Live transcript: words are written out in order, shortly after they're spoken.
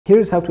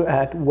Here's how to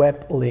add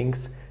web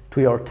links to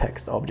your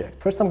text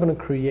object. First, I'm going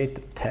to create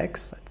the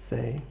text. Let's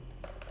say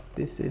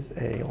this is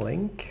a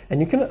link, and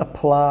you can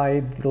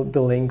apply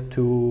the link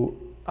to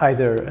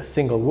either a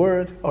single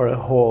word or a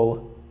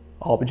whole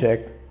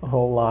object, a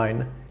whole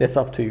line. That's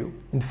up to you.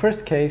 In the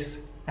first case,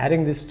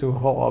 adding this to a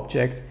whole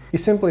object, you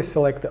simply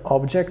select the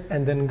object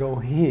and then go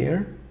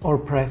here or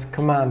press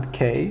Command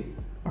K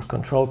or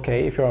Control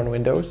K if you're on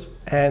Windows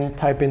and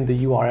type in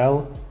the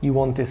URL you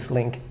want this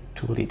link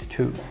to lead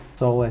to.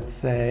 So let's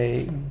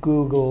say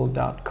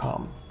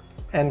google.com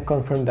and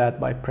confirm that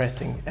by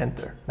pressing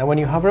enter. Now when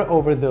you hover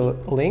over the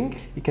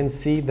link, you can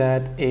see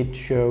that it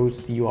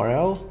shows the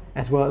URL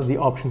as well as the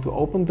option to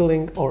open the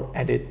link or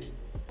edit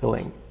the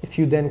link. If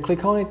you then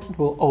click on it, it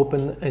will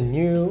open a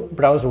new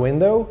browser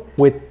window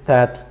with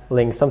that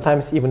link.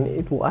 Sometimes even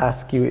it will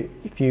ask you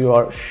if you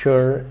are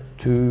sure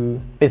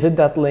to visit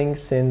that link,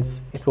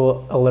 since it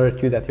will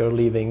alert you that you're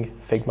leaving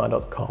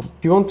figma.com.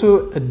 If you want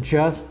to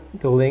adjust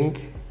the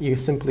link, you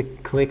simply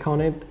click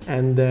on it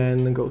and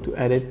then go to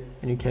edit,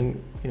 and you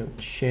can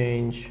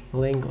change the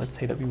link. Let's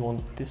say that we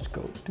want this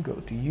to go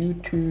to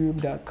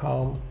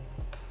youtube.com.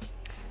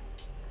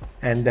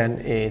 and then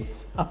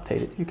it's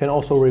updated. You can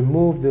also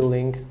remove the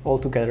link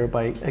altogether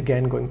by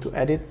again going to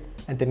edit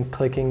and then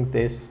clicking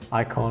this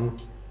icon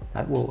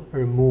that will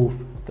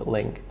remove the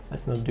link.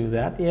 Let's not do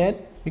that yet.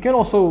 You can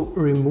also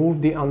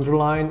remove the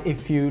underline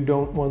if you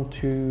don't want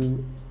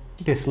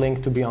this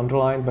link to be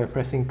underlined by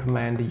pressing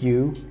Command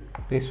U.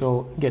 This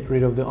will get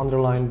rid of the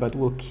underline but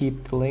will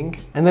keep the link.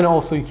 And then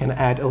also you can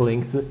add a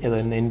link to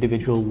an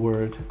individual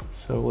word.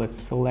 So let's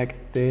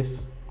select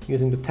this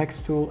using the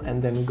text tool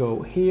and then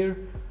go here,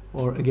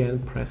 or again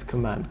press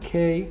Command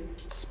K,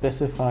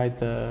 specify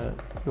the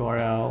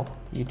URL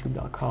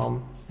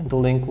youtube.com, and the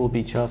link will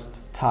be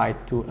just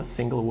tied to a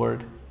single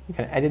word. You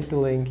can edit the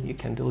link, you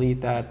can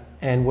delete that.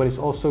 And what is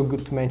also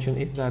good to mention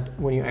is that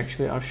when you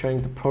actually are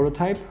sharing the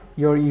prototype,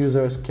 your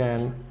users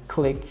can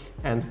click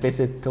and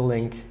visit the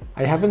link.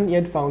 I haven't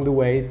yet found a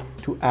way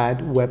to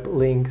add web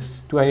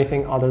links to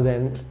anything other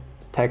than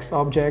text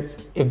objects.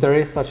 If there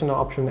is such an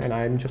option and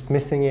I'm just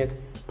missing it,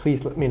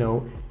 please let me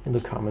know in the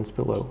comments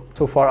below.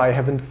 So far, I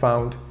haven't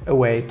found a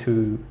way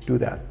to do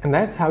that. And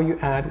that's how you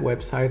add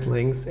website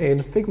links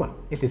in Figma.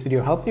 If this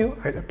video helped you,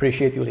 I'd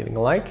appreciate you leaving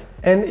a like.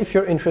 And if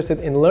you're interested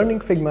in learning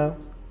Figma,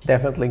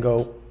 definitely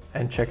go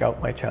and check out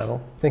my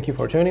channel. Thank you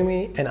for joining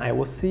me, and I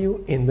will see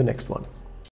you in the next one.